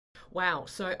Wow,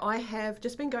 so I have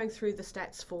just been going through the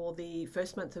stats for the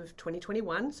first month of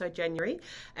 2021, so January,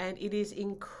 and it is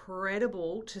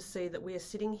incredible to see that we are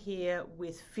sitting here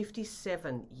with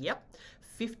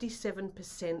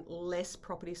 57% less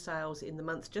property sales in the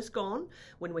month just gone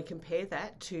when we compare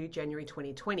that to January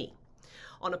 2020.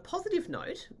 On a positive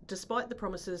note, despite the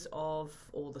promises of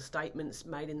all the statements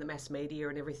made in the mass media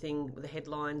and everything, the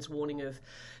headlines warning of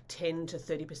 10 to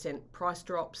 30% price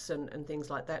drops and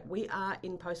things like that, we are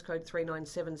in postcode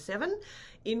 3977.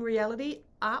 In reality,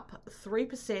 up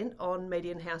 3% on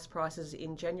median house prices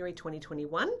in January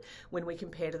 2021 when we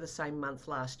compare to the same month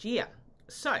last year.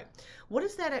 So, what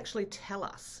does that actually tell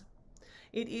us?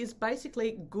 It is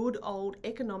basically good old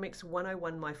economics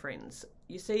 101, my friends.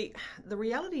 You see, the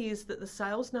reality is that the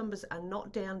sales numbers are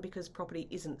not down because property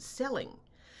isn't selling.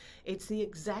 It's the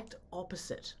exact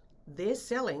opposite. They're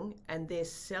selling, and they're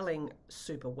selling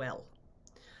super well.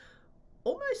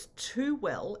 Almost too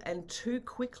well and too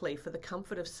quickly for the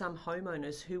comfort of some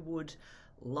homeowners who would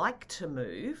like to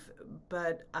move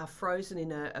but are frozen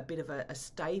in a bit of a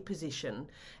stay position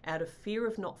out of fear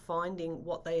of not finding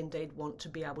what they indeed want to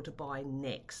be able to buy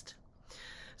next.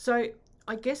 So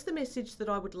I guess the message that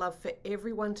I would love for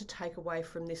everyone to take away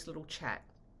from this little chat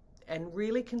and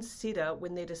really consider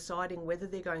when they're deciding whether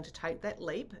they're going to take that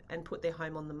leap and put their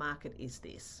home on the market is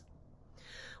this.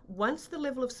 Once the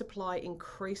level of supply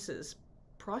increases,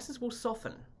 prices will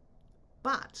soften,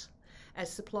 but as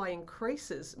supply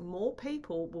increases, more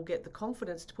people will get the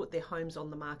confidence to put their homes on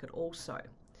the market also.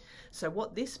 So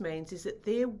what this means is that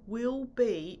there will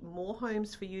be more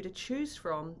homes for you to choose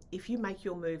from if you make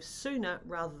your move sooner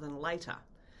rather than later.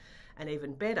 And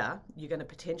even better, you're going to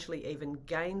potentially even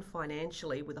gain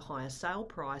financially with a higher sale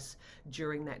price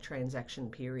during that transaction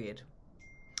period.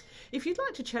 If you'd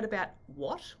like to chat about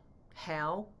what,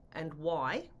 how, and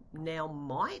why now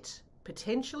might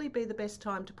potentially be the best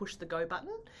time to push the go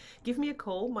button, give me a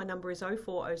call. My number is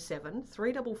 0407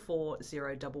 344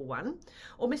 011,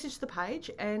 or message the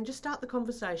page and just start the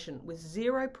conversation with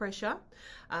zero pressure.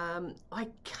 I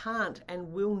can't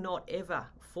and will not ever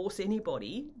force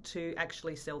anybody to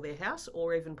actually sell their house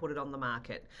or even put it on the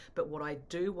market. But what I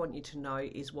do want you to know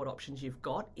is what options you've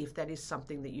got if that is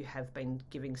something that you have been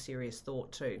giving serious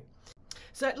thought to.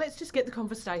 So let's just get the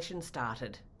conversation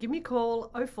started. Give me a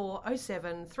call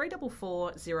 0407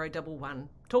 344 011.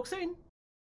 Talk soon.